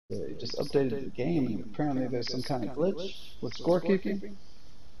They just updated the game, and apparently there's some kind of glitch with scorekeeping.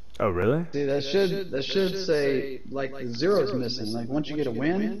 Oh, really? See, that should say like the zero's missing. Like once you get a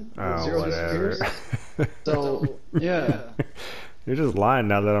win, the zero whatever. disappears. So yeah. You're just lying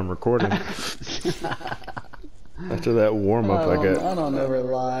now that I'm recording. After that warm up, I don't never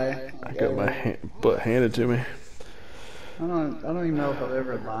lie. I got my butt handed to me. I don't even know if I've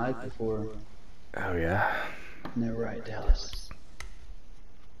ever lied before. Oh yeah. No, right, Dallas.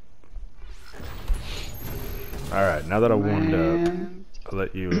 All right, now that I warmed up, I'll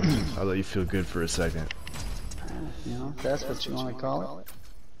let you feel good for a second. You know, if that's what you want to call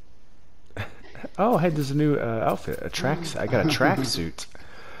it. Oh, hey, there's a new outfit, I got a tracksuit.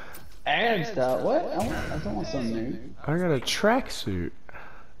 Ad style. What? I don't want something new. I got a tracksuit.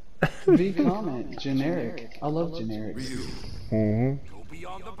 V comment. Generic. I love generics.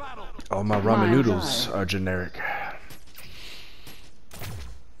 All my ramen noodles are generic.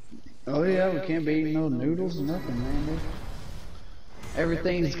 Oh yeah, we can't be eating no noodles or nothing, man.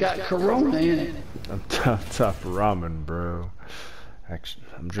 Everything's got Corona in it. I'm top ramen, bro. Actually,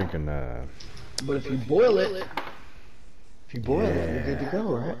 I'm drinking But if you boil it, you're good to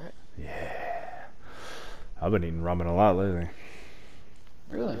go, right? Yeah. I've been eating ramen a lot lately.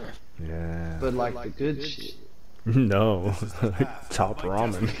 Really? Yeah. But like the good shit. No, like top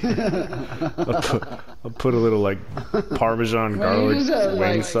ramen. I'll put a little like Parmesan garlic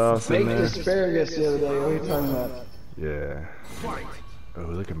wing sauce in there. Baked asparagus the other day. What are you talking about? Yeah. Oh,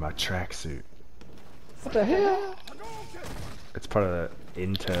 look at my tracksuit. What the hell? It's part of that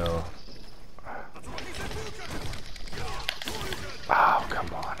Intel. Oh, come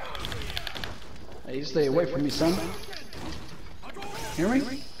on. Hey, you stay away from me, son. Hear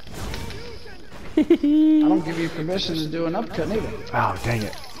me? I don't give you permission to do an upcut either. Oh, dang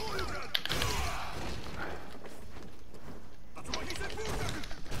it.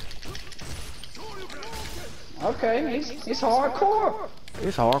 Okay, he's hardcore.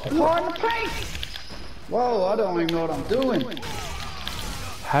 It's hardcore. Hard in the paint. Whoa, I don't even know what I'm doing.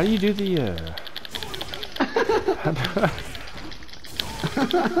 How do you do the,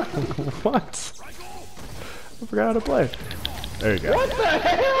 What? I forgot how to play. There you go. What the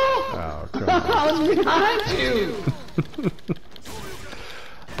hell? Oh, come on. I was behind you.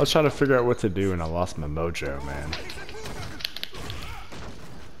 I was trying to figure out what to do and I lost my mojo, man.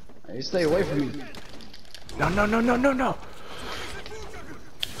 Hey, stay away from me. No, no, no, no, no, no.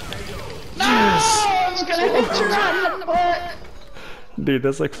 Yes! I was gonna hit you right in the butt. Dude,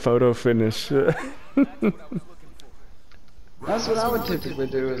 that's like photo finish. That's what I would typically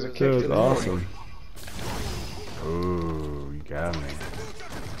do as a kick. That was awesome. Ooh, you got me.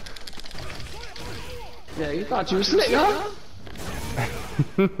 Yeah, you thought you were slick, huh?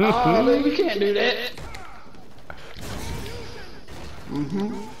 Oh, no, you can't do that.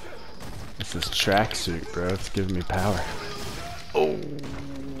 It's this tracksuit, bro. It's giving me power. Oh.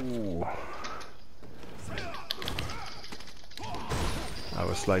 I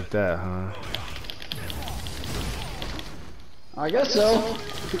was like that, huh? I guess so.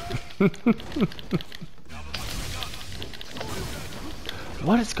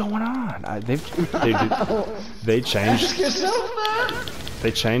 What is going on? They changed.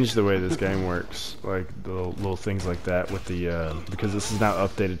 They changed the way this game works, like the little things like that with the because this is now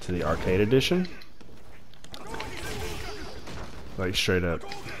updated to the arcade edition, like straight up,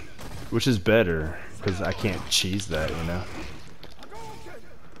 which is better because I can't cheese that, you know.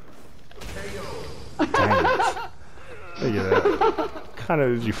 Dang it. Look at that. Kind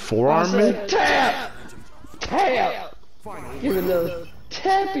of, did you forearm me? Tap! Tap! Give it a little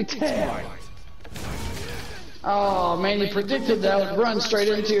tappy tap. Oh man, you predicted that I would run straight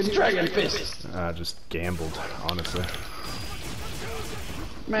into your dragon fist. I just gambled, honestly.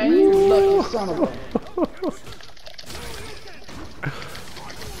 Man, you lucky son of a...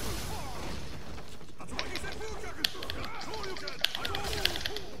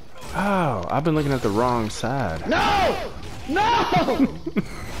 Oh, I've been looking at the wrong side. No! No!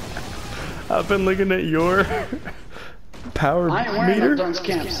 I've been looking at your power I ain't wearing meter. no dunce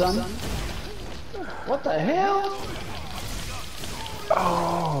camp, son. What the hell?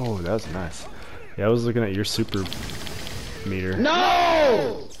 Oh, that was nice. Yeah, I was looking at your super meter.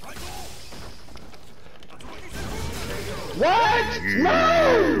 No! What?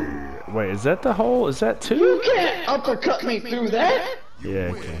 No! Wait, is that the hole? Is that two? You can't uppercut me through that.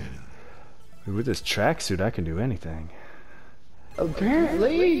 Yeah, I can. With this tracksuit, I can do anything.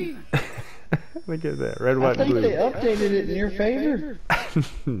 Apparently. Look at that, red, white, I think blue. they updated it in your favor.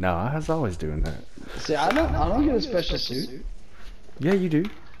 No, I was always doing that. See, I don't get a special suit. Yeah, you do.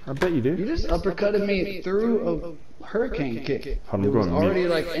 I bet you do. You just uppercutted me through a hurricane kick. It was already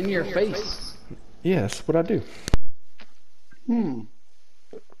like in your face. Yeah, that's what I do.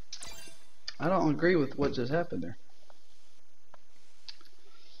 I don't agree with what just happened there.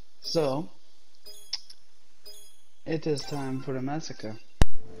 So, it is time for the massacre.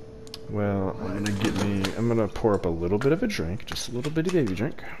 Well, I'm gonna pour up a little bit of a drink, just a little bitty baby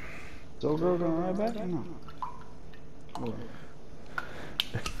drink. So girl gonna ride back or no?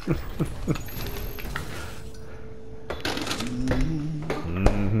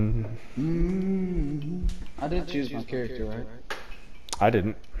 I did choose my character, right? I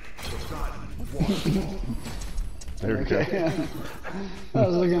didn't. There we go. I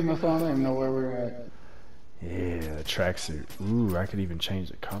was looking at my phone, I didn't know where we were at. Yeah, the tracksuit. Ooh, I could even change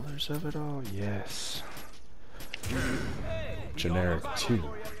the colors of it all. Yes. Generic 2.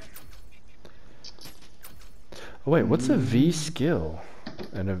 Oh wait, what's a V skill?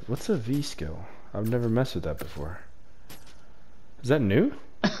 And what's a V skill? I've never messed with that before. Is that new?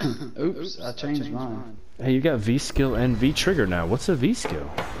 Oops, I changed mine. Hey, you got V skill and V trigger now. What's a V skill?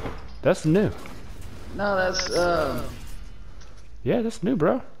 That's new. No, that's Yeah, that's new,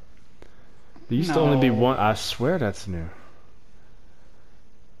 bro. There used to only be one. I swear that's new.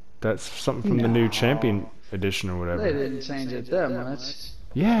 That's something from the new Champion Edition or whatever. They didn't change it that much.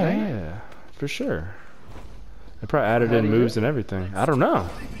 Yeah, yeah, for sure. They probably added in moves and everything. I don't know.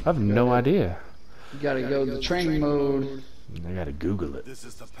 I have no idea. You gotta go to training mode. I gotta Google it. This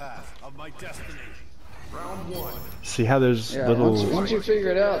is the path of my destiny. Round 1. See how there's little. Once you figure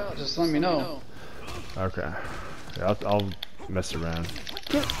it out, just let me know. Okay. Yeah, I'll mess around.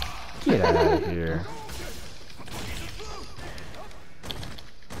 Get out of here.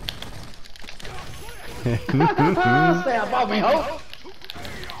 Stay above me, ho!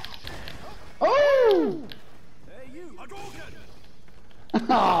 Oh!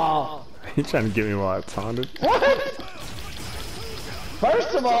 Oh! He's trying to get me while I taunted. What?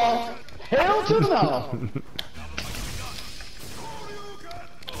 First of all, hell to no!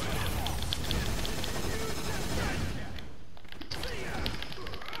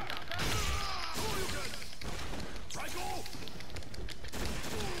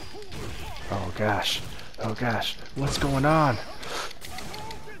 Oh gosh. Oh gosh. What's going on?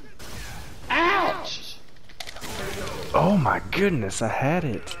 Ouch! Oh my goodness, I had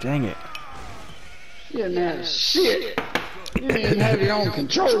it. Dang it. You didn't have shit. You didn't even have your own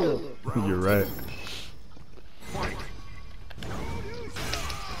controller. You're right.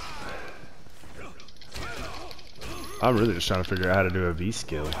 I'm really just trying to figure out how to do a V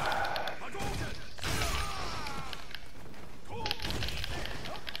skill.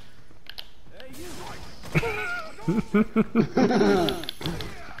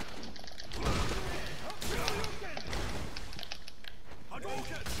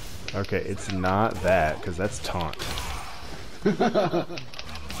 Okay, it's not that, because that's taunt.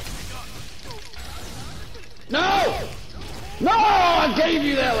 No! No! I gave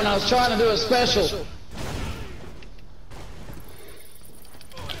you that when I was trying to do a special.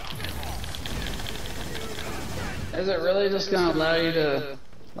 Is it really just gonna allow you to,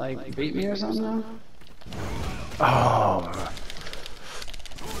 like, beat me or something now? Oh.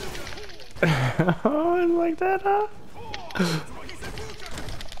 Oh, and like that, huh?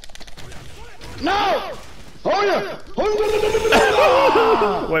 No! Oh yeah! Oh,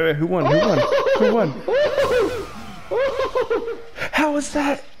 Wait, who won? Who won? Who won? How was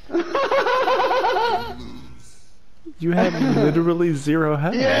that? You had literally 0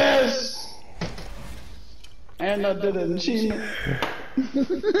 health. yes! And I did an achievement.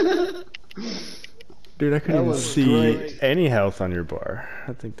 Dude, I couldn't even see any health on your bar.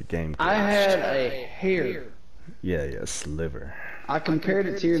 I think the game crashed. I had a hair. Yeah, yeah, sliver. I compared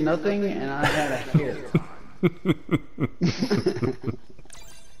it to your nothing, and I had a hair.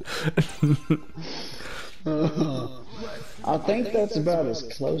 I think that's about as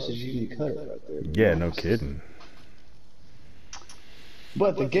close as you can cut it right there. Yeah, no kidding.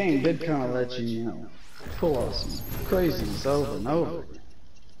 But the game did kind of let you, you know, pull off some craziness over and over.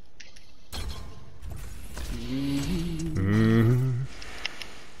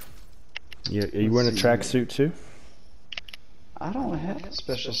 Yeah, you wearing a tracksuit too? I don't have a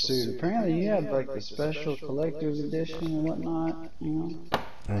special suit. Apparently you have like the special collector's edition and whatnot, you know?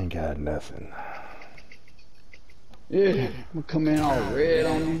 I ain't got nothing. Yeah, I'm gonna come in all red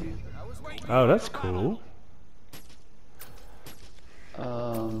on you. Oh, that's cool.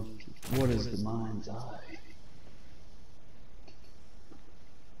 What is the mind's eye?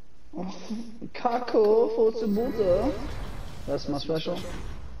 Oh, Kako Futsubuta. That's my special.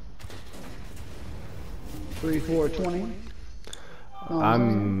 3, 4, 20.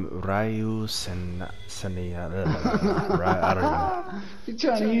 I'm Ryu Sania. I don't know. You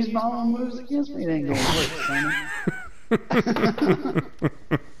trying to use my own moves against me? It ain't gonna work, Sonny.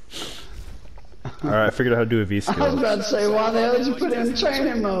 Alright, I figured out how to do a V skill. I was about to say, why the hell did you put it in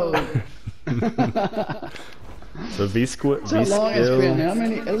training mode? So V skill. How long it's been? How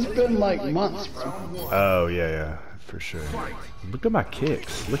many? It's been like months, bro. Oh yeah, for sure. Look at my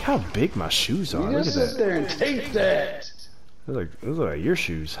kicks. Look how big my shoes are. You Look just at sit that. there and take that. Those look like your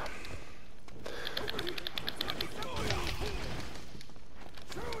shoes.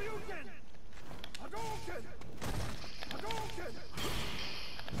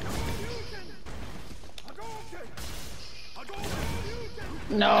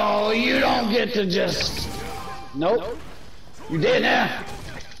 No, you don't get to just... Nope. You did now.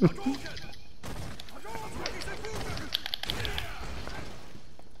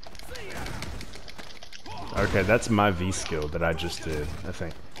 Okay, that's my V skill that I just did, I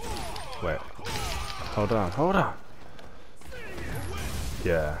think. Wait. Hold on.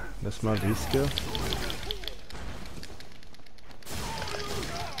 Yeah, that's my V skill.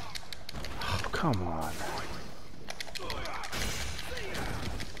 Oh, come on.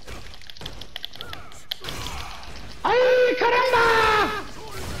 Ay, caramba!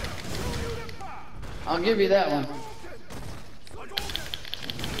 I'll give you that one.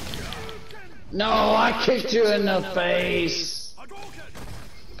 No, I kicked you in the face.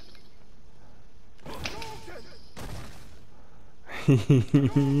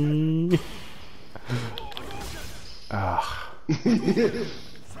 Ah.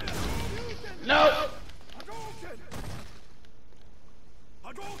 No.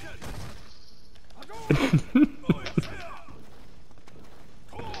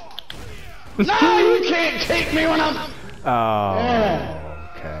 No, you can't kick me when I'm... Oh,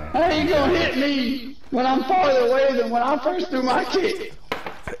 Yeah. okay. How you gonna hit me when I'm farther away than when I first threw my kick?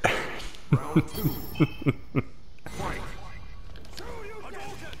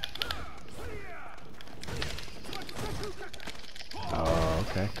 Oh,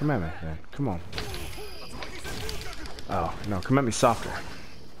 okay. Come at me, then. Come on. Oh, no, come at me softer.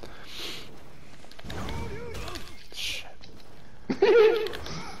 Shit.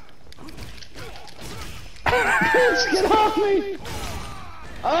 Bitch, get off me!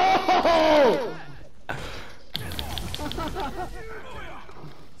 Oh!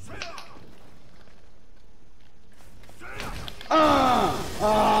 Oh,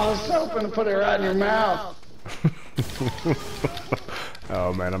 I was hoping to put it right in your mouth.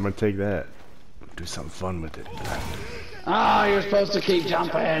 Oh man, I'm gonna take that. Do something fun with it. Oh, you're supposed to keep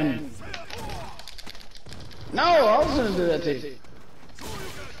jumping. No, I was gonna do that to you.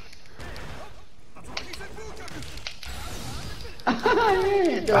 You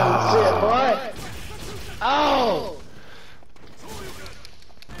ain't doing shit, boy. Oh!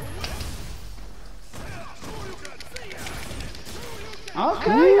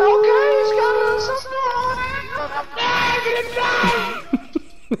 Okay, he's got a little something on it.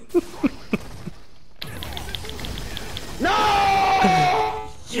 No!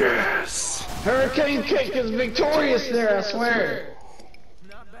 Yes! Hurricane kick is victorious there, I swear.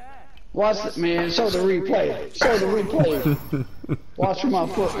 Watch it, man. Show the replay. Show the replay. Watch where my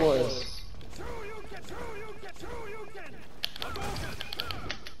foot was.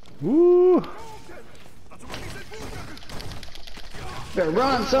 Woo! Better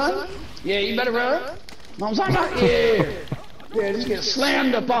run, son. Yeah, you better run. Know what I'm talking about? Yeah. Yeah, just get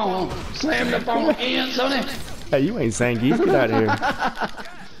slammed up on. Slammed up on the end, sonny. Hey, you ain't Zangief. Get out of here.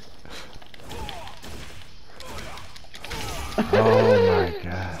 Oh my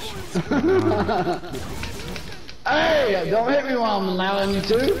gosh. What's going on? Hey, don't hit me while I'm allowing you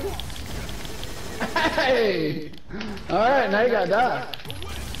to. Hey. Alright, now you gotta die.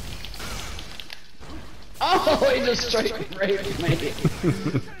 Oh, he just straight raped me.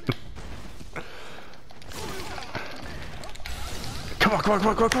 Come on.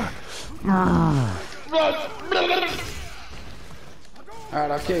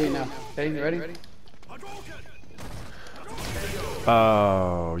 Alright, I'll kill you now. Okay, you ready?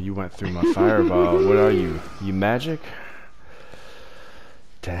 Oh, you went through my fireball. What are you? You magic?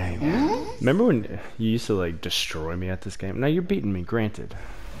 Dang. Remember when you used to like destroy me at this game? Now you're beating me, granted.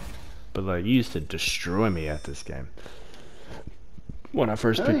 But like you used to destroy me at this game. When I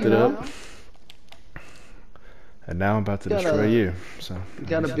first picked it up. And now I'm about to destroy you. So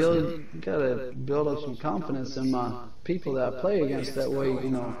Gotta build up some confidence in my people that I play against, that way, you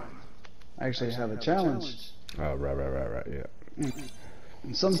know, I actually have a challenge. Oh, right, yeah.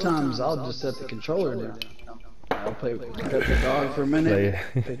 And sometimes I'll just set the controller down. I'll pick up the dog for a minute,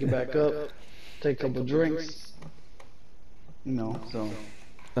 pick it back up, take a couple drinks, No, so.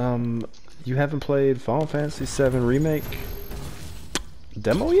 You haven't played Final Fantasy VII Remake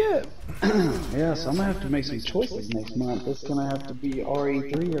demo yet? Yes, I'm gonna have to make some choices next month. It's gonna have to be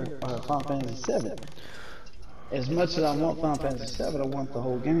RE3 or Final Fantasy VII. As much as I want Final Fantasy VII, I want the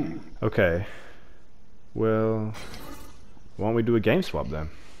whole game. Okay. Well, why don't we do a game swap then?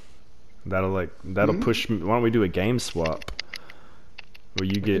 That'll push me. Why don't we do a game swap where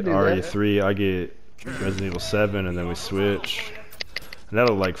you get RE3, I get Resident Evil 7, and then we switch. And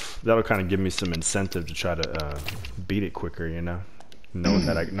that'll kind of give me some incentive to try to beat it quicker, you know, knowing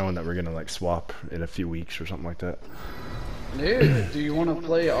that we're gonna like swap in a few weeks or something like that. Dude, do you want to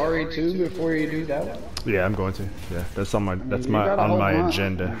play RE2 before you do that? Yeah, I'm going to. Yeah, that's on my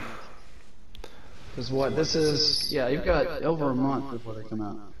agenda. Because what this is, yeah, you've got over a month before they come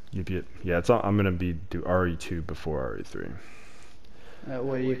out. Yeah, I'm gonna do RE2 before RE3. That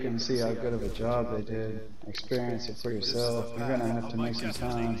way you can see how good of a job they did. Experience it for yourself. You're gonna have to make some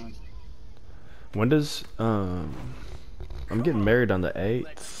time. When does I'm getting married on the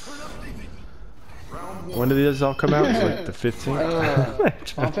 8th. When do these all come out? It's like the 15th?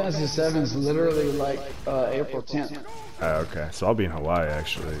 Final Fantasy 7 is literally like April 10th. Okay, so I'll be in Hawaii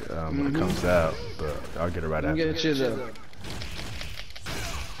actually when it comes out, but I'll get it right after. Get you the.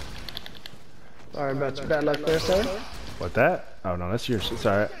 Sorry about your bad luck there, sir. What, that? Oh no, that's yours. It's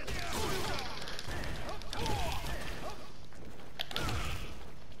alright.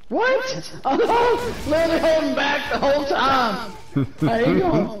 What? Oh, literally holding back the whole time. How you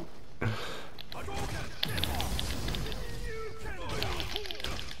going?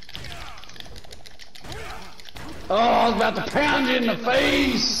 Oh, I was about to pound you in the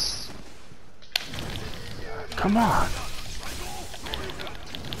face. Come on.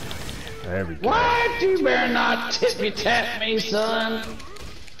 There we go. What? You better not tippy-tap me, son.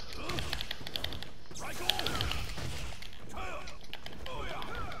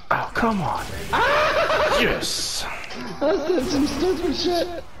 Oh, come on. Ah! Yes. I said some stupid shit.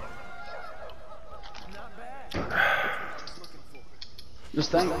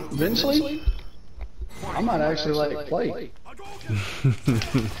 Just think, eventually, I might actually let it play.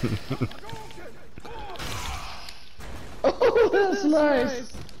 Oh, that's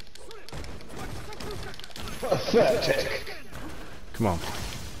nice. Pathetic. Come on.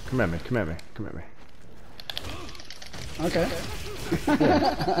 Come at me. Come at me. Come at me. Okay.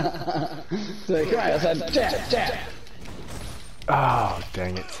 So come on, I said jab, jab. Oh,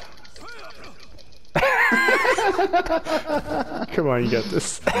 dang it. Come on, you got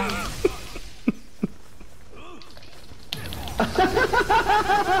this.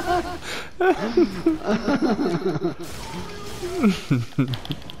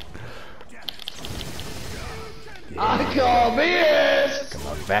 I call BS! Come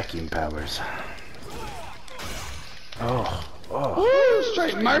on, vacuum powers. Oh, oh. Woo,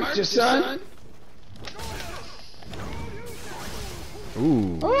 straight murked you, son.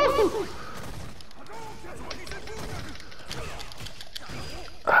 Ooh. Ooh.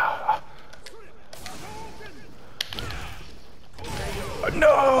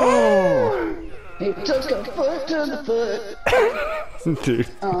 No! He took a foot to the foot. Dude,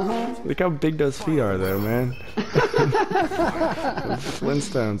 look how big those feet are though, man. Those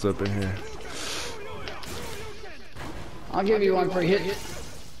Flintstones up in here. I'll give you one free hit.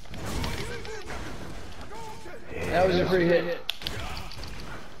 That was a free hit.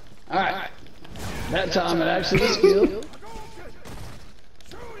 Alright. That time it actually was skill.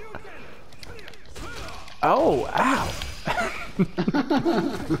 Oh, ow!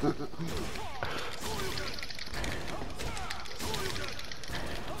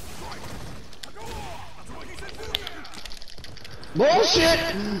 Bullshit!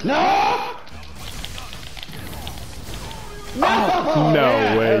 No! No! Oh, no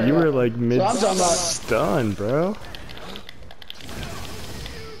yeah. way, you were like So mid-stun, bro.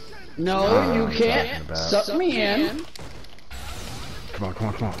 No, you can't suck me in. Come on, come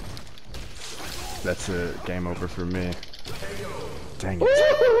on, come on. That's a game over for me. Dang it.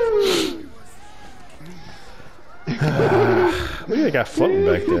 Look at that guy floating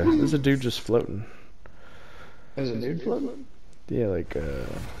back there. There's a dude just floating. There's a dude floating? Yeah, like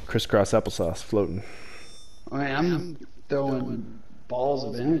crisscross applesauce floating. I mean, I'm throwing balls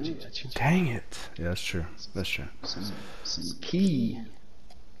of energy at you. Dang it. Yeah, that's true. That's true. Some key.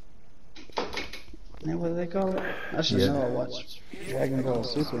 Yeah, what do they call it? I should know. I watch Dragon Ball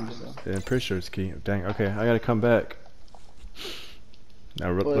Super and stuff. Yeah, I'm pretty sure it's key. Dang, okay, I gotta come back.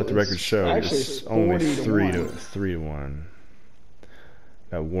 Now let the record show it's only 3 to 1.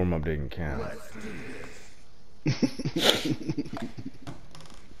 That warm up didn't count.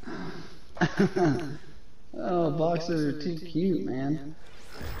 Oh, boxers are too cute, man.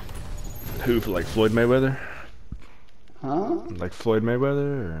 Who, for like Floyd Mayweather? Huh? Like Floyd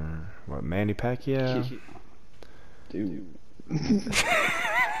Mayweather or what? Manny Pacquiao? Dude.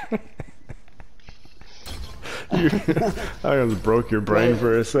 I almost broke your brain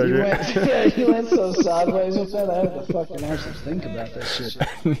for a second. You went so sideways with that. I had to fucking actually think about that shit.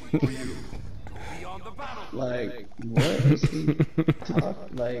 Like, what is he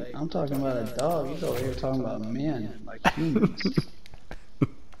like, I'm talking about a dog. He's over here talking about men, like humans.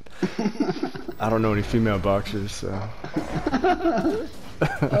 I don't know any female boxers, so.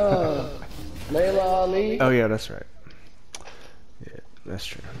 Layla Ali. Oh yeah, that's right. Yeah, that's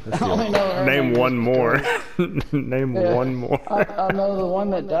true. That's I only know her name name one is more. Name one more. I know the one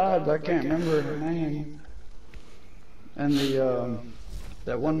that died, but I can't remember her name. And the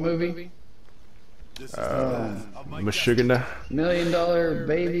that one movie. Mashugana. $1 Million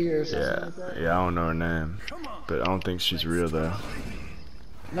Baby or something. Yeah, Like that. yeah, I don't know her name, but I don't think she's real though.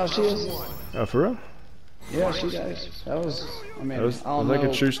 No, she is. Oh, for real? Yeah, she does. That was. I mean, That was I don't like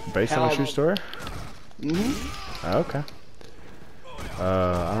know a true, based on a true story. Oh, okay.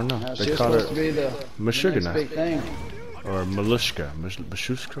 I don't know. They she's call supposed to her be the Mashugana next big thing. or Malushka.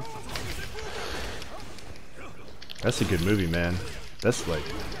 Mashushka. That's a good movie, man. That's like,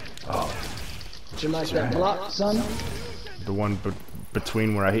 oh, Did you like that block, son? the one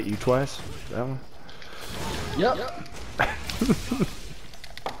between where I hit you twice. That one. Yep.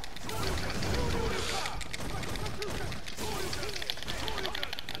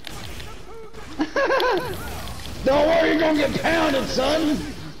 Don't worry, you're gonna get pounded, son.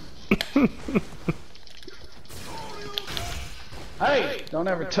 Hey, don't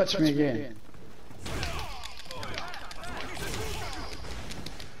ever touch me again.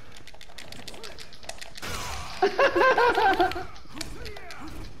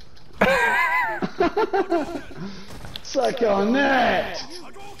 Suck on that.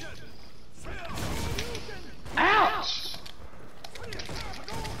 Ouch.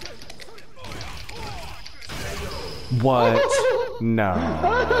 What?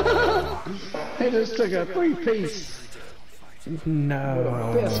 No. He just took a 3-piece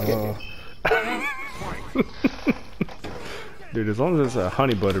No. biscuit. Dude, as long as it's a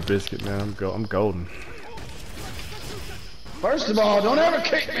honey butter biscuit, man, I'm golden. First of all, don't ever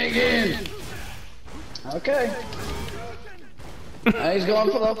kick me again. Okay. Now he's going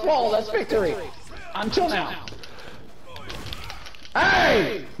for the fall. That's victory. Until now.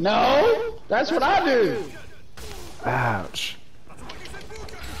 Hey! No! That's what I do. Ouch.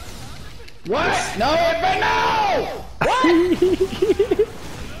 What? No, no! What?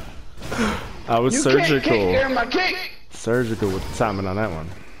 I was You surgical. can't kick during my kick. Surgical with the timing on that one.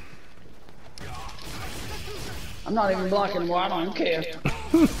 I'm not even blocking more. I don't even care.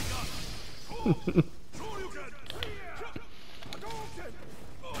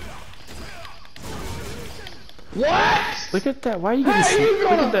 What? Look at that. Why are you getting Hey, you look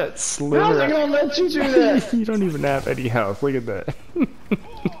gonna- at that How's sliver? I gonna let you do that? You don't even have any health. Look at that.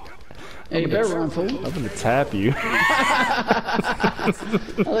 Hey, you better run, fool. I'm gonna tap you. I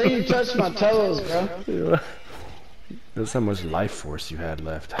think you touched my toes, bro. That's how much life force you had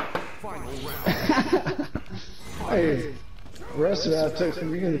left. Hey, the rest of that I took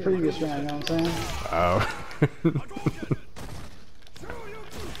from you in the previous round, you know what I'm saying? Oh.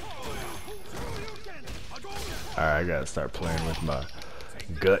 Alright, I gotta start playing with my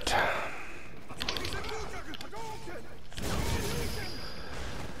gut.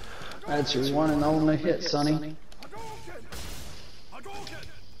 That's your one and only hit, Sonny.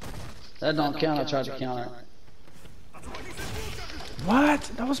 That don't count, I tried to counter it. What?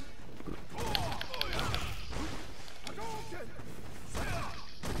 That was...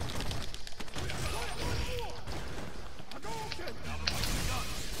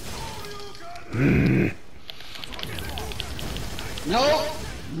 No!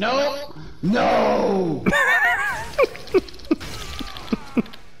 No! No!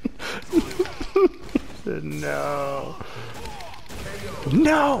 No.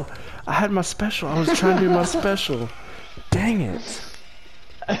 No! I had my special. I was trying to do my special. Dang it.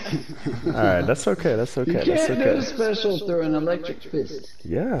 Alright, that's okay. That's okay. You That's can't do a okay. special through an electric fist.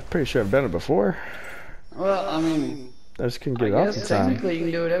 Yeah, I'm pretty sure I've done it before. Well, I mean, I just couldn't I get it off in guess time. technically you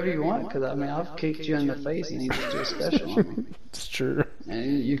can do whatever you want, because I mean, I've kicked you in the face and you just do a special on me. It's true.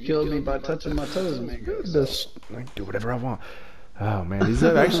 And you killed me by touching my toes, amigo. So. Just I can do whatever I want. Oh man, these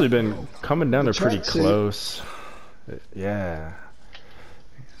have actually been coming down to pretty tracksuit. close. Yeah.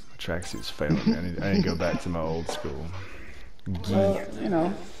 My tracksuit's failing me. I need to go back to my old school. Gi. Well, you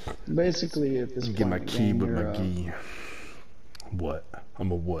know, basically at this point, Get my in the key game, with you're, my gi. What? I'm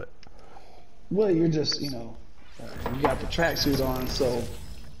a what? Well, you're just, you know, you got the tracksuit on, so,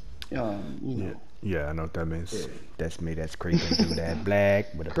 you know. Yeah, I know what that means. Yeah. That's me. That's creeping through that black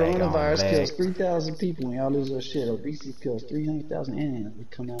with a bag on Coronavirus black. kills 3,000 people when y'all lose their shit. Obesity kills 300,000 Indians. We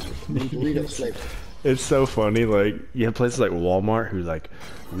come out with new Doritos flavor. It's so funny. Like you have places like Walmart who like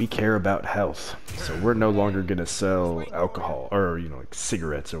we care about health, so we're no longer gonna sell alcohol or like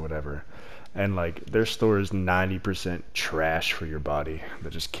cigarettes or whatever. And like their store is 90% trash for your body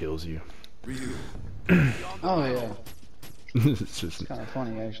that just kills you. Oh yeah, It's just kind of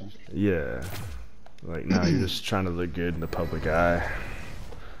funny actually. yeah. Like now you're just trying to look good in the public eye.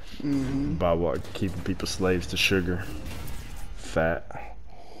 By what? Keeping people slaves to sugar, fat.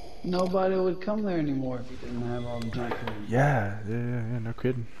 Nobody would come there anymore if you didn't have all the junk food. Yeah, no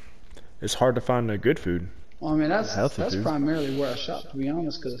kidding. It's hard to find good food. Well, I mean that's Healthy food. primarily where I shop, to be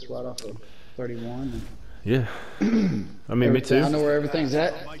honest, because it's right off of 31. And Yeah. I mean, me too. I know where everything's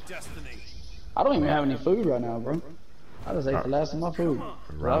at. My destiny. I don't even have any food right now, bro. I just ate the last of my food. I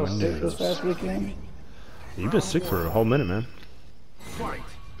was Ramen sick noodles. this past weekend. You've been sick for a whole minute, man. Fight.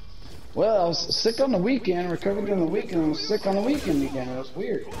 Well, I was sick on the weekend, recovered during the weekend, I was sick on the weekend again. It was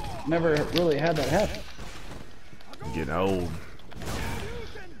weird. Never really had that happen. Getting old.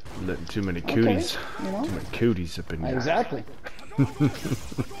 Letting too many cooties. You know? Too many cooties up in there. Exactly.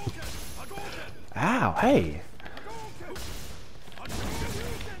 Ow, hey.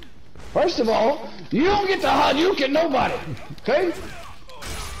 First of all, you don't get to Hadouken nobody, okay?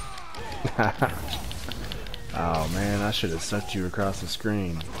 Oh man, I should have sucked you across the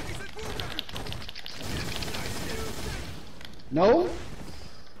screen. No?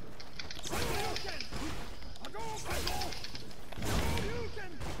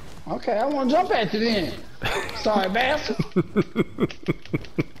 Okay, I want to jump at you then. Sorry, bastard.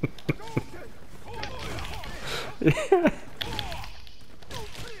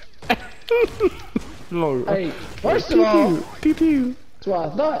 Hey, first of all, Pew pew. that's what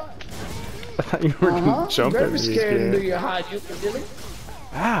I thought. I thought you were gonna jump You're at very me scared to do again. your Hadouken, Dilly.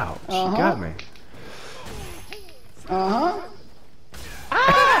 Ouch, you got me. Uh-huh.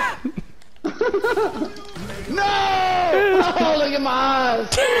 Ah! No! Oh, look at my eyes.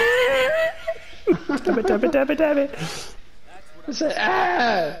 Dab it. I said,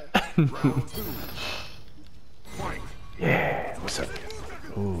 ah! Yeah, what's up?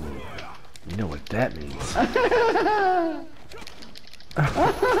 Ooh, you know what that means.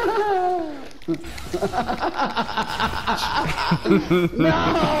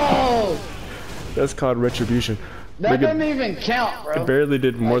 No! That's called retribution. That Look at- doesn't even count, I bro. barely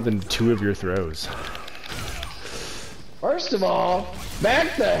did more than 2 of your throws. First of all,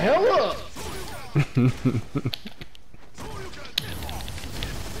 back the hell up.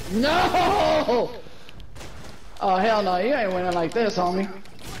 No! Oh, hell no. You ain't winning like this, homie.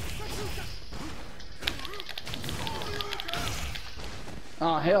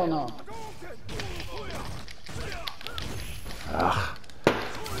 Oh, hell no. Ugh.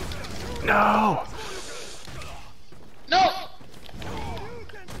 No! No!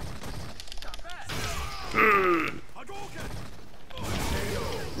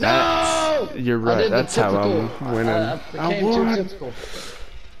 No! You're I right, did the that's how I'm typical. winning. I became too won. typical.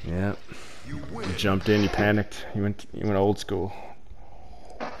 Yep. You jumped in, you panicked, you went old school.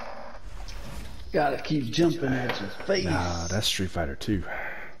 Gotta keep jumping at your face. Nah, that's Street Fighter 2.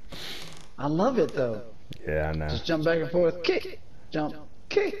 I love it though. Yeah, I know. Just jump back and forth, kick, jump,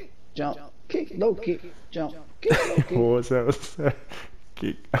 kick, low kick, jump, kick, low kick. What was that? What's that?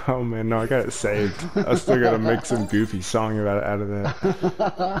 Oh man, no, I got it saved. I still gotta make some goofy song about it out of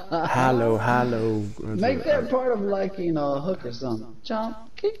that. Hello. Make that part of like, you know, a hook or something. Jump,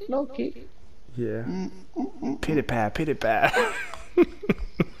 kick, low kick. Yeah. Pitty pat.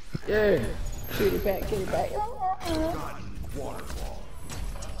 Yeah. Kitty back.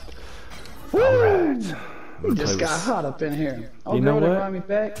 Alright. We just got hot up in here. Oh, You know girl, they what? brought me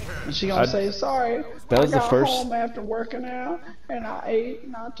back, and she gonna say sorry. That was I the got first- home after working out, and I ate,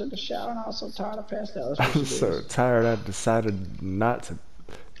 and I took a shower, and I was so tired I passed out. That's what I'm she so does. tired I decided not to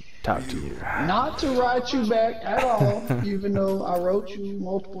talk to you. Not to write you back at all, even though I wrote you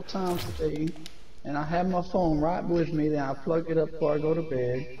multiple times today, and I have my phone right with me. Then I plug it up before I go to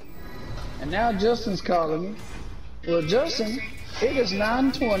bed. And now Justin's calling me. Well, Justin, it is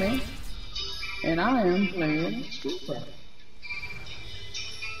 9:20, and I am playing Street Fighter.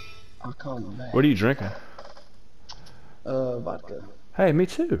 I'll call him back. What are you drinking? Vodka. Hey, me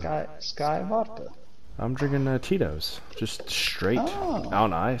too. Sky vodka. I'm drinking Tito's. Just straight. Oh.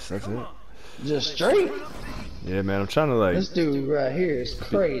 On ice, that's it. Just straight. Yeah, man, I'm trying to like... This dude right here is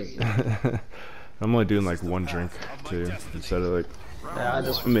crazy. I'm only doing like 1 drink too, instead of like Yeah, I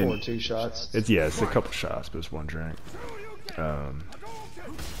just poured 2 shots. It's a couple shots, but it's 1 drink. Trying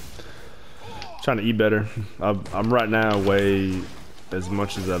to eat better. I'm right now weigh as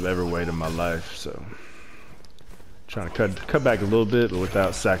much as I've ever weighed in my life, so trying to cut back a little bit, but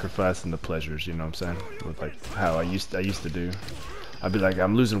without sacrificing the pleasures. You know what I'm saying? With like how I used to do. I'd be like,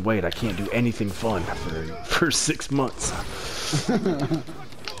 I'm losing weight. I can't do anything fun for 6 months.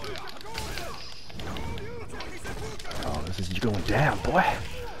 Oh, this is you going down, boy.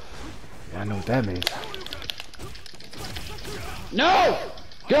 Yeah, I know what that means. No!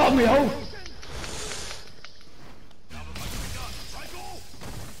 Get off me, ho!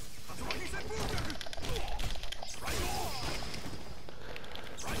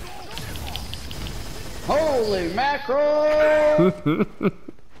 Holy mackerel!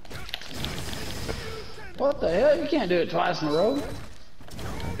 What the hell? You can't do it twice in a row.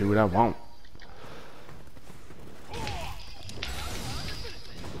 I do what I want.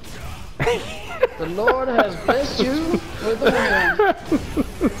 The Lord has blessed you with a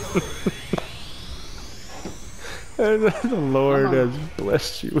win. The Lord has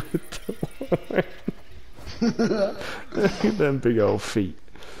blessed you with the win. Look at them big old feet.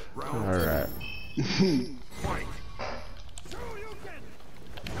 Alright.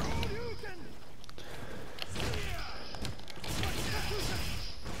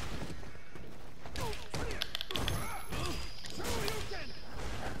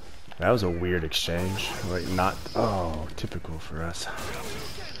 That was a weird exchange. Like, not. Oh, typical for us.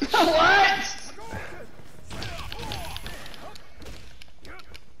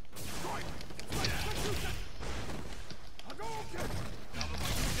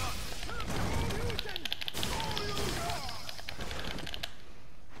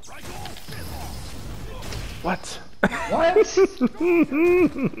 What? What? What?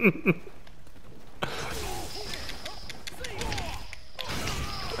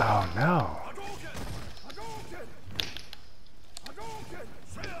 Oh no.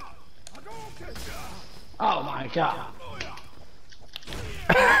 Oh my god.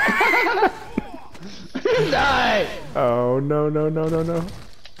 Die! Oh no. No!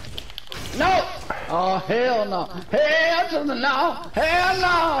 Oh hell no! Hell to the no! Hell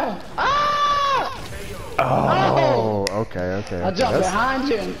no! Ah! Oh, okay. I jumped behind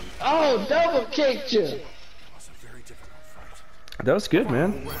you and double kicked you. That was good,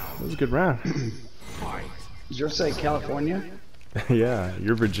 man. That was a good round. Did yours say California? Yeah,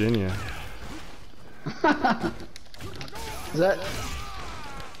 you're Virginia. Is that?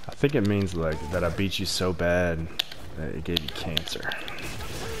 I think it means like that I beat you so bad that it gave you cancer.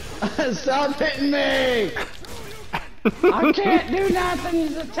 Stop hitting me! I can't do nothing.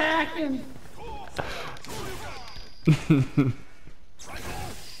 He's attacking.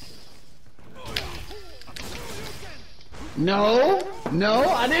 No,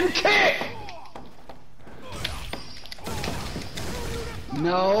 I didn't kick.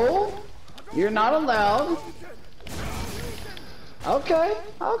 No, you're not allowed. Okay.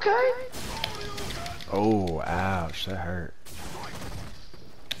 Oh, ouch, that hurt.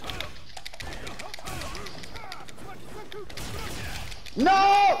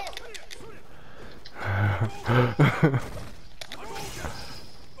 No!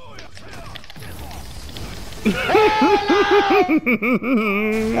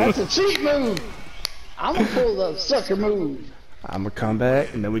 That's a cheat move. I'm gonna pull the sucker move. I'm gonna come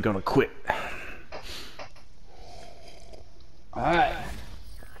back and then we're gonna quit. Alright.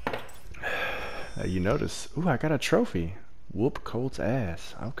 You notice, ooh, I got a trophy. Whoop Colt's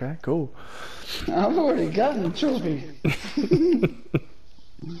ass. Okay, cool. I've already gotten the trophy.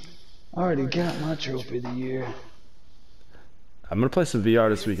 I already got my trophy of the year. I'm gonna play some VR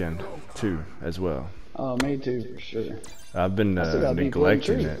this weekend too, as well. Oh, me too, for sure. I've been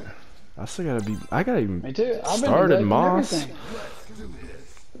neglecting it. I still gotta be. I gotta even. Me too. I've started been Moss. everything.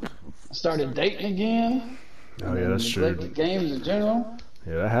 I started dating again. Oh yeah, that's true. Games in general.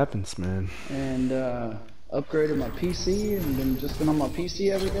 Yeah, that happens, man. And upgraded my PC and been on my PC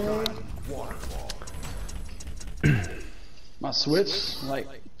every day. My Switch, like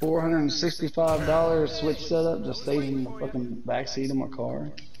 $465 Switch setup, just stays in the fucking backseat of my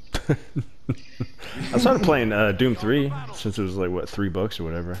car. I started playing Doom 3 since it was like what, $3 or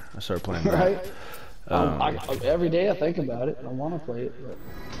whatever. I started playing that. Right. Every day I think about it. I want to play it. But...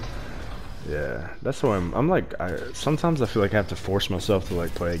 Yeah, that's why I'm like. Sometimes I feel like I have to force myself to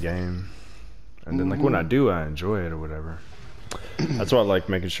like play a game, and then like when I do, I enjoy it or whatever. That's why I like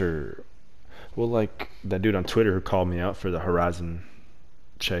making sure. Well, like that dude on Twitter who called me out for the Horizon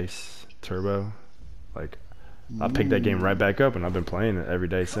Chase Turbo, like I picked that game right back up and I've been playing it every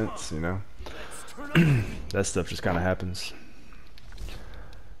day since, you know. That stuff just kind of happens.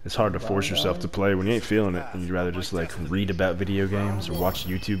 It's hard to force yourself to play when you ain't feeling it, and you'd rather just like read about video games or watch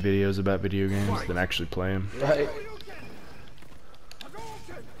YouTube videos about video games than actually play them. Right.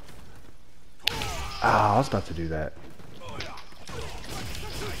 Ah, I was about to do that.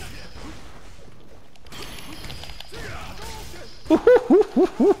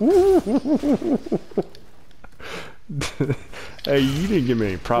 Hey, you didn't give me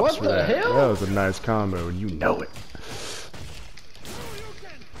any props for that. Hell? That was a nice combo, and you know it.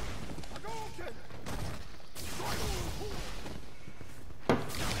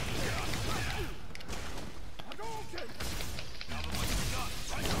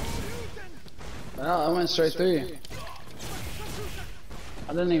 Well, I went straight through you.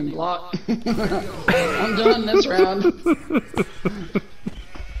 I didn't even block. I'm done this round.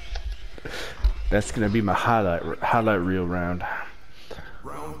 That's gonna be my highlight reel round.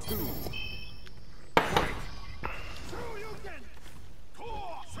 Round 2.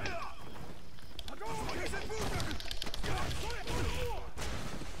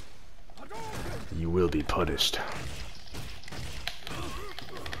 You will be punished.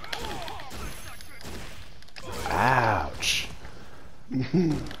 Ouch.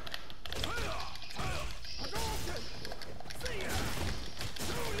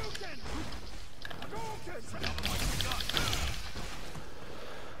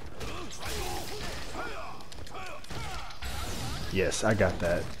 Yes, I got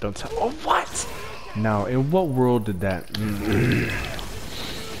that. Don't tell. Oh, what? No, in what world did that?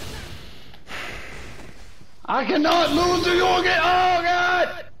 I cannot lose to your game. Oh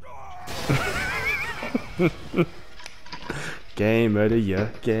God! Game of the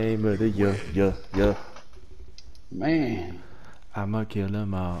year, game of the year, yeah. Man, I'ma kill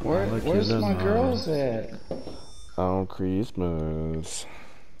them all. where's my girls at? On Christmas.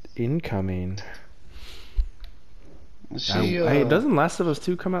 Incoming. Hey, doesn't Last of Us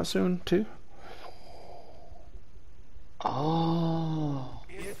 2 come out soon, too? Oh.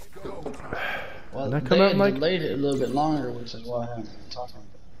 Well, Didn't that come out like... delayed it a little bit longer, which is why I haven't been talking about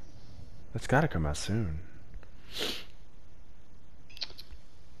it. That's gotta come out soon.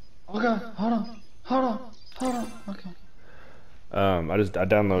 Okay, hold on. Okay. I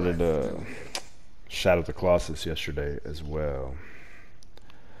downloaded Shadow of the Colossus yesterday as well.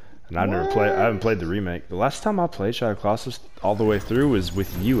 And I haven't played the remake. The last time I played Shadow of the Colossus all the way through was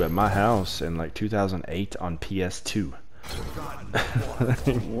with you at my house in like 2008 on PS2.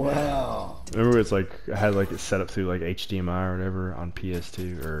 Wow. Remember it's like I had like it set up through like HDMI or whatever on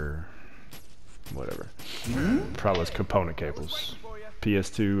PS2 or whatever. Probably was component cables.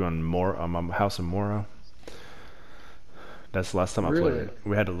 PS2 on my house in Moro. That's the last time I played it.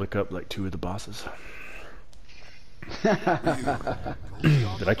 We had to look up like 2 of the bosses.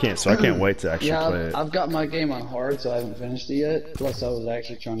 But I can't wait to actually play it. I've got my game on hard, so I haven't finished it yet. Plus, I was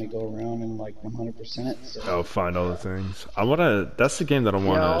actually trying to go around and like 100% it. So. Oh, find all the things. That's the game that I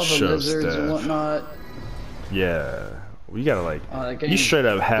want to show lizards and whatnot. Yeah, you gotta like. You straight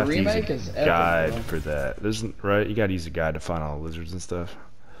up have to use a guide for that. There's right. You gotta use a guide to find all the lizards and stuff.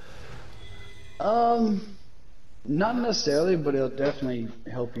 Not necessarily, but it'll definitely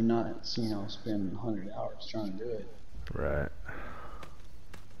help you not, spend 100 hours trying to do it. Right.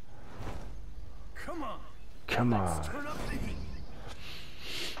 Come on. Turn up the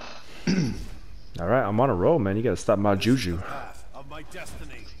heat. All right, I'm on a roll, man. You gotta stop my juju. Path of my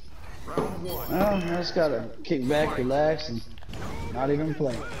destiny. Round 1. Well, I just gotta kick back, relax, and not even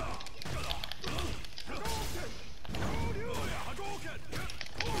play.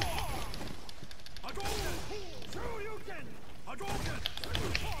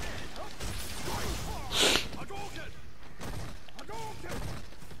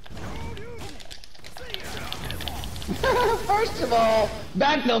 First of all,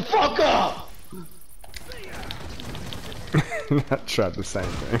 back the fuck up! I tried the same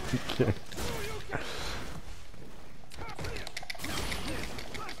thing.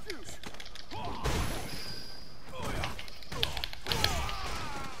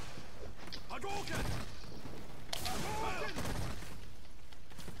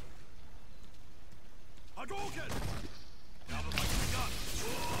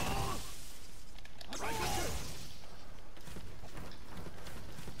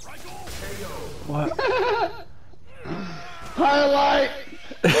 What? Highlight!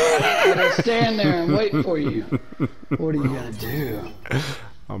 I'm gonna stand there and wait for you. What are you gonna do?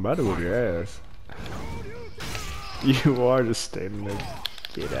 I'm about to whip your ass. You are just standing there.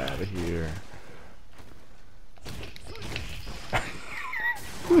 Get out of here.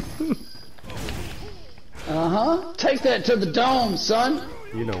 Take that to the dome, son.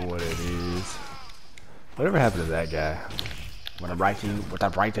 You know what it is. Whatever happened to that guy? When I'm writing, what I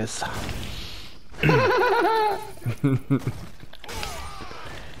write is.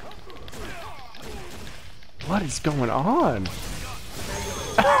 What is going on?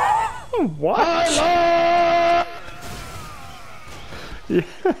 What? Yeah.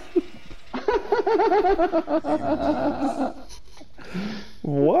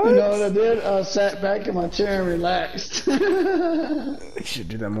 What? You know what I did? I sat back in my chair and relaxed. You should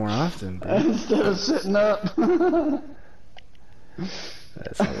do that more often, bro. Instead of sitting up.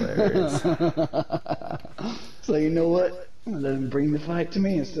 That's hilarious. So you know what? Let him bring the fight to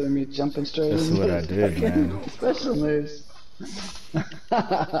me instead of me jumping straight in. That's what I did, man. Special moves.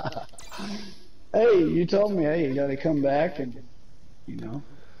 Hey, you told me, hey, you gotta come back and, you know,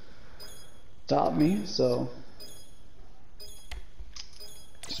 stop me, so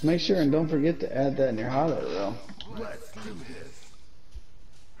just make sure and don't forget to add that in your highlight reel.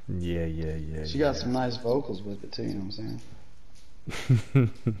 Yeah. She got some nice vocals with it too, you know what I'm saying?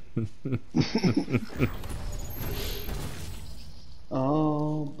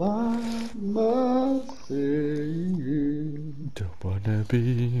 All by myself. Don't wanna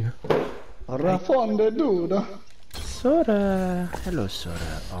be Rafonda Duda. Soda. Hello,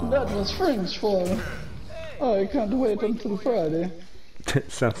 Soda. Oh. That was French for her. I can't wait until Friday.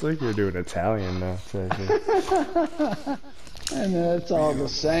 It sounds like you're doing Italian now, Sergio. And it's all the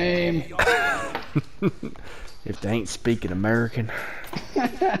same. If they ain't speaking American.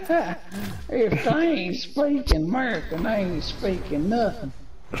 If I ain't speaking American, I ain't speaking nothing.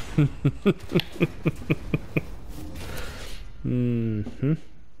 Mm-hmm.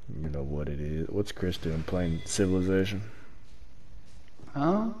 You know what it is. What's Chris doing playing Civilization?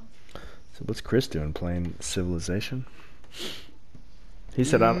 Huh? So what's Chris doing playing Civilization? He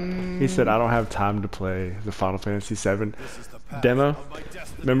said I don't have time to play the Final Fantasy VII demo.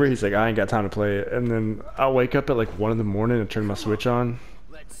 Remember, he's like, I ain't got time to play it. And then I'll wake up at like 1 in the morning and turn my Switch on,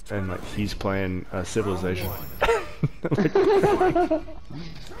 and like he's playing Civilization. Like,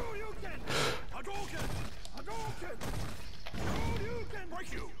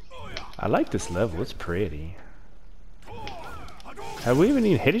 I like this level. It's pretty. Have we even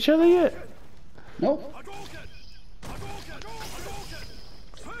hit each other yet? Nope.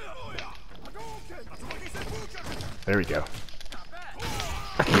 There we go.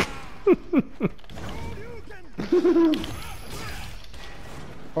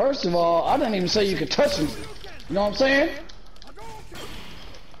 First of all, I didn't even say you could touch me. You know what I'm saying?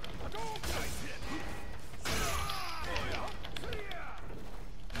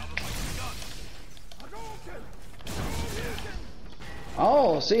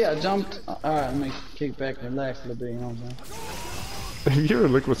 Oh, see, I jumped. Alright, let me kick back and relax a little bit, you know what I'm saying? Have you ever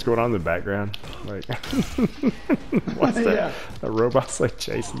looked what's going on in the background? Like, what's that? Yeah. A robot's like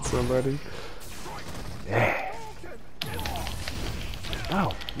chasing somebody. Yeah.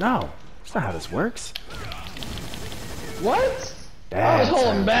 Oh, no. That's not how this works. What? I That's was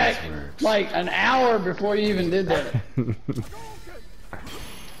holding how back this works. like an hour before you even did that.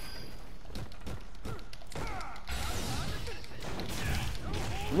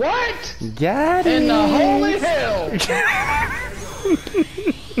 What? Got it. In the holy hell?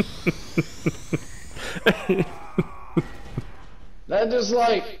 That just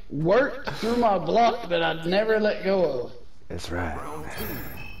like worked through my block that I'd never let go of. That's right.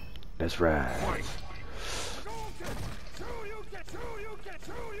 That's right.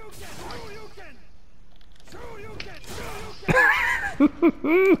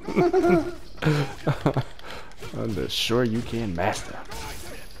 On the Sure You Can master.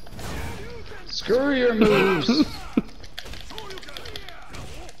 Screw your moves.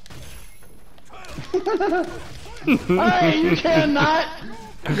 Hey, you cannot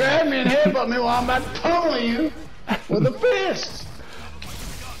grab me and headbutt me while I'm about to pummel you with a fist.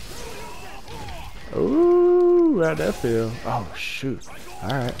 Ooh, how'd that feel? Oh, shoot.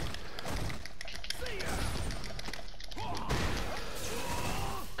 Alright.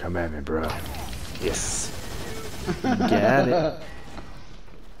 Come at me, bro. Yes. Got it.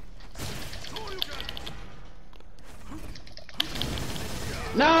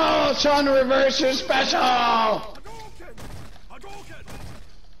 No, trying to reverse your special.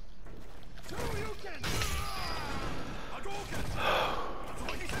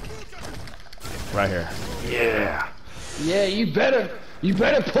 Right here. Yeah. Yeah, you better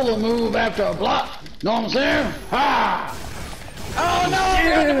pull a move after a block. Know what I'm saying? Ha! Oh no,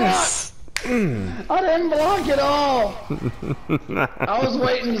 Yes. I didn't block at all. I was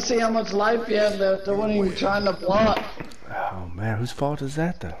waiting to see how much life you had left. I wasn't even trying to block. Oh man, whose fault is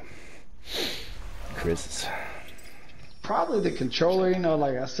that though? Chris's. Probably the controller, you know,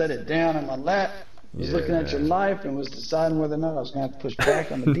 like I set it down in my lap was looking at your life and was deciding whether or not I was going to have to push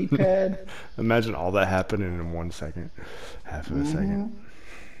back on the D-pad. Imagine all that happening in 1 second. Half of a second.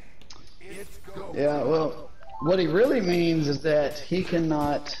 Yeah, well, what he really means is that he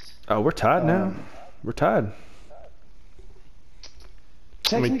cannot... Oh, we're tied now. We're tied.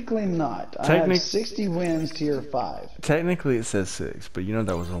 Technically not. I have 60 wins to your 5. Technically it says 6, but you know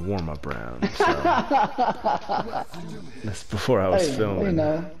that was a warm-up round. So. That's before I was filming. You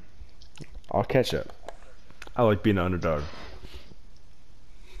know. I'll catch up. I like being an underdog.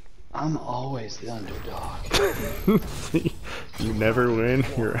 I'm always the underdog. You never win.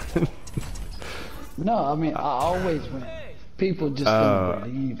 No, I mean I always win. People just don't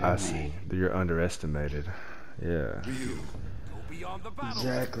believe in me. I see. You're underestimated. Yeah.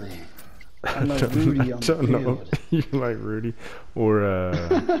 Exactly. I'm like Rudy on the field. You like Rudy? Or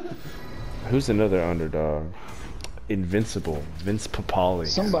who's another underdog? Invincible. Vince Papali.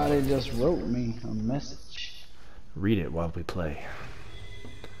 Somebody just wrote me a message. Read it while we play.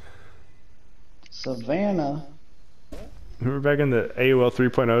 Savannah. Remember back in the AOL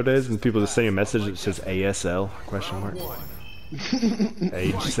 3.0 days when people just send a message that says ASL? Question mark.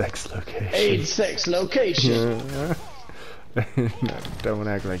 Age, sex, location. Age, sex, location. No, don't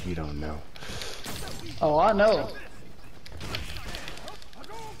act like you don't know. Oh, I know.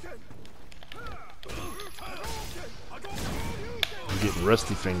 I'm getting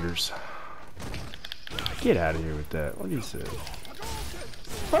rusty fingers. Get out of here with that. What do you say?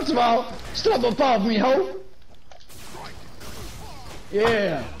 First of all, step up off me, ho.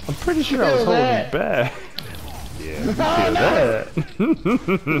 Yeah. I'm pretty sure I was holding you back. Yeah, you feel that.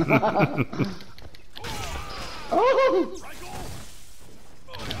 Oh.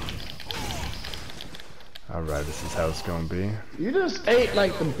 Alright, this is how it's gonna be. You just ate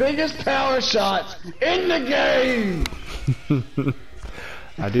like the biggest power shots in the game!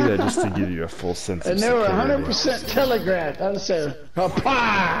 I do that just to give you a full sense of security. And they were 100% telegraphed. I just said,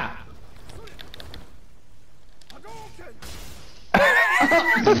 "Papa!"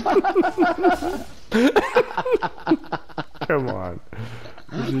 Come on.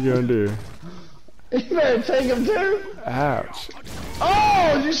 What you gonna do? You better take him too. Ouch.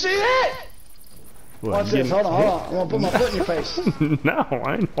 Oh, did you see that? What, Watch this. Hold on, hold on. I'm gonna put my foot in your face. No,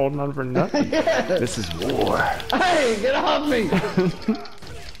 I ain't holding on for nothing. Yeah. This is war. Hey, get off me!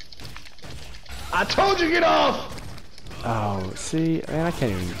 I told you get off! Oh, see, man, I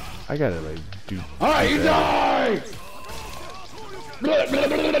can't even. I gotta like do. Alright, you die! Alright,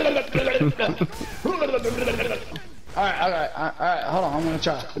 hold on, I'm gonna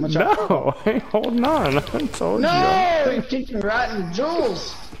try. No, I ain't holding on. I told you. No, you kicked me right in the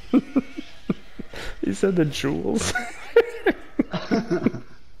jewels. You said the jewels. I'm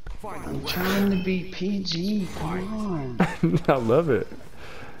trying to be PG. Come on. I love it.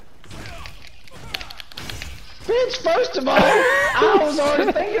 Bitch, first of all, I was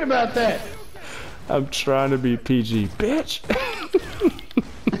already thinking about that. I'm trying to be PG, bitch.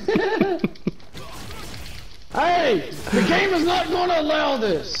 Hey, the game is not going to allow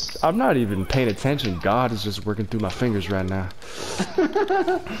this. I'm not even paying attention. God is just working through my fingers right now.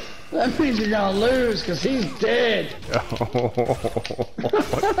 That means you're going to lose because he's dead. Oh,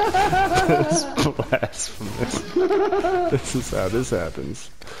 that's blasphemous. This is how this happens.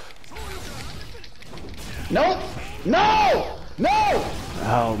 Nope. No! No!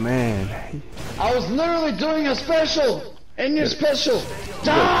 Oh, man. I was literally doing a special. And your special.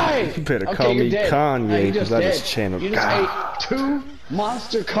 Die! You better okay, call me dead. Kanye because I just channeled. You just ate 2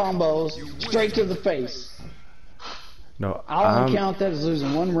 monster combos straight to the face. No, I'll only count that as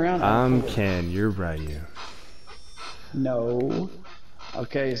losing 1 round. I'm Ken. You're Ryu. No.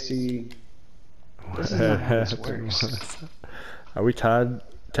 Okay, see. This is not how this works. Are we tied?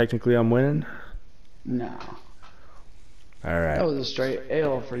 Technically, I'm winning? No. Alright. That was a straight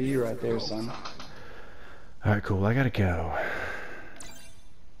L for you right there, son. Alright, cool. I gotta go.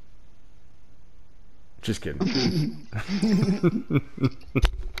 Just kidding.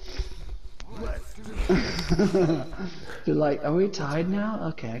 You're like, are we tied now?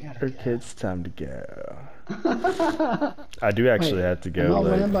 Okay, I gotta go. Okay, it's time to go. I do actually have to go. Am I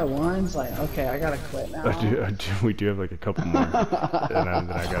like, winning by 1? It's like, okay, I gotta quit now. I do, we do have like a couple more. And then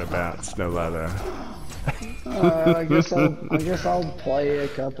I gotta bounce. No lie though. I guess I'll play a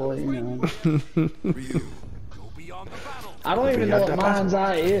couple, you know. I don't even know what Mind's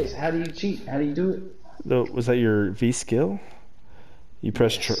Eye is. How do you cheat? How do you do it? Was that your V skill? You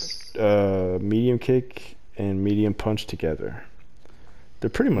press medium kick and medium punch together. They're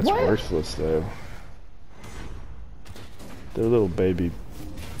pretty much worthless though. They're little baby.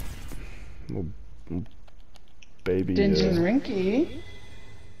 Dingy and Rinky.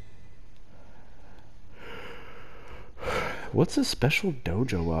 What's a special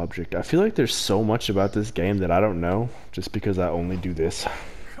dojo object? I feel like there's so much about this game that I don't know, just because I only do this.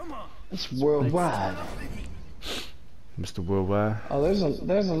 It's worldwide. Mr. Worldwide. Oh, there's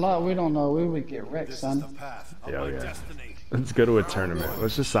a lot we don't know. We would get wrecked, son. Yeah, yeah. Let's go to a tournament.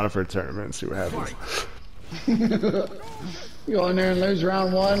 Let's just sign up for a tournament and see what happens. You go in there and lose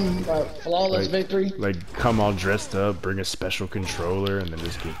round 1 by flawless victory. Like, come all dressed up, bring a special controller, and then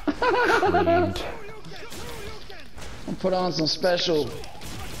just get creamed. And put on some special.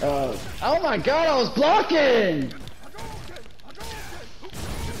 Oh my God! I was blocking.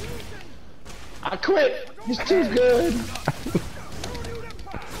 I quit. He's too good.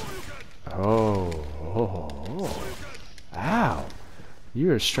 Oh. Ow.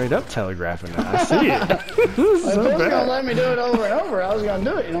 You are straight up telegraphing that. I see it. This is so If it was bad. gonna let me do it over and over, I was gonna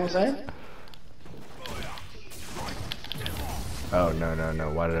do it, you know what I'm saying? Oh,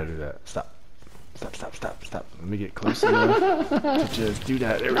 no. Why did I do that? Stop. Let me get close enough to just do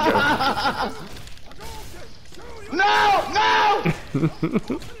that. There we go. No!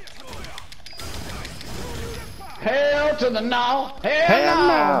 Hell to the no!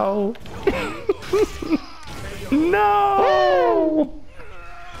 Hell no! No!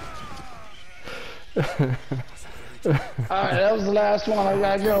 Alright, that was the last one. I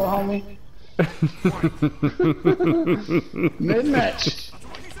gotta go, homie. Mid-match.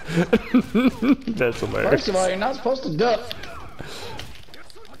 That's hilarious. First of all, you're not supposed to duck.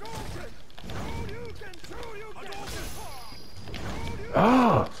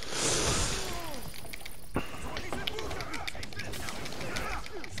 Oh!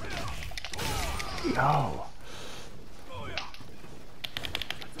 No.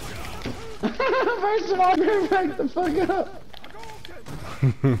 First of all, you're back the fuck up.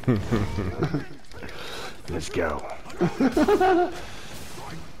 Let's go.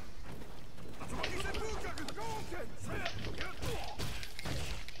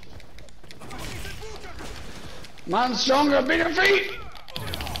 Mine's stronger, bigger feet.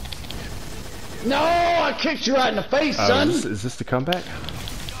 No, I kicked you right in the face, son. Is this the comeback?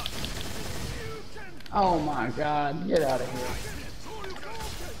 Oh my God, get out of here.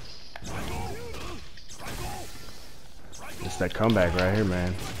 It's that comeback right here,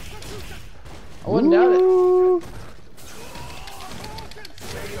 man. I wouldn't doubt it.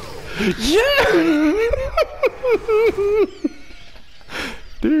 Yeah!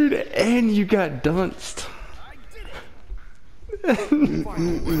 Dude, and you got dunced.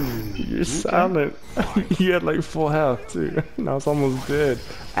 You're silent. You had like full health too. And I was almost dead.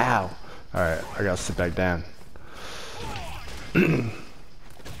 Ow. Alright, I gotta sit back down.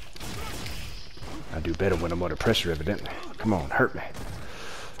 I do better when I'm under pressure, evidently. Come on, hurt me.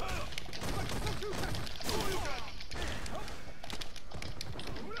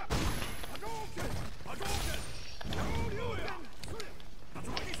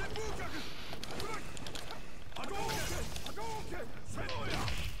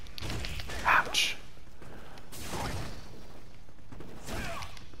 Ouch.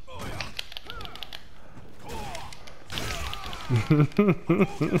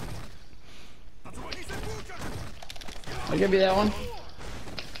 I'll give you that one.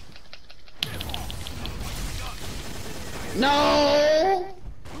 No!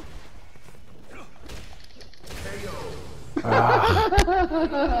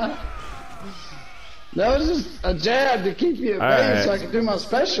 That was just a jab to keep you at bay right. so I could do my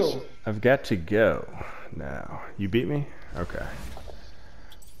special. I've got to go now. You beat me? Okay.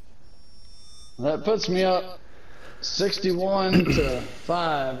 That puts me up 61 to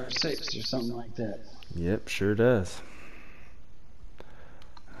 5 or 6 or something like that. Yep, sure does.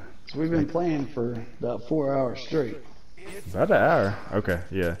 So we've been playing for about 4 hours straight. About an hour. Okay,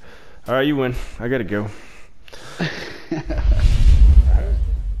 yeah. Alright, you win. I gotta go.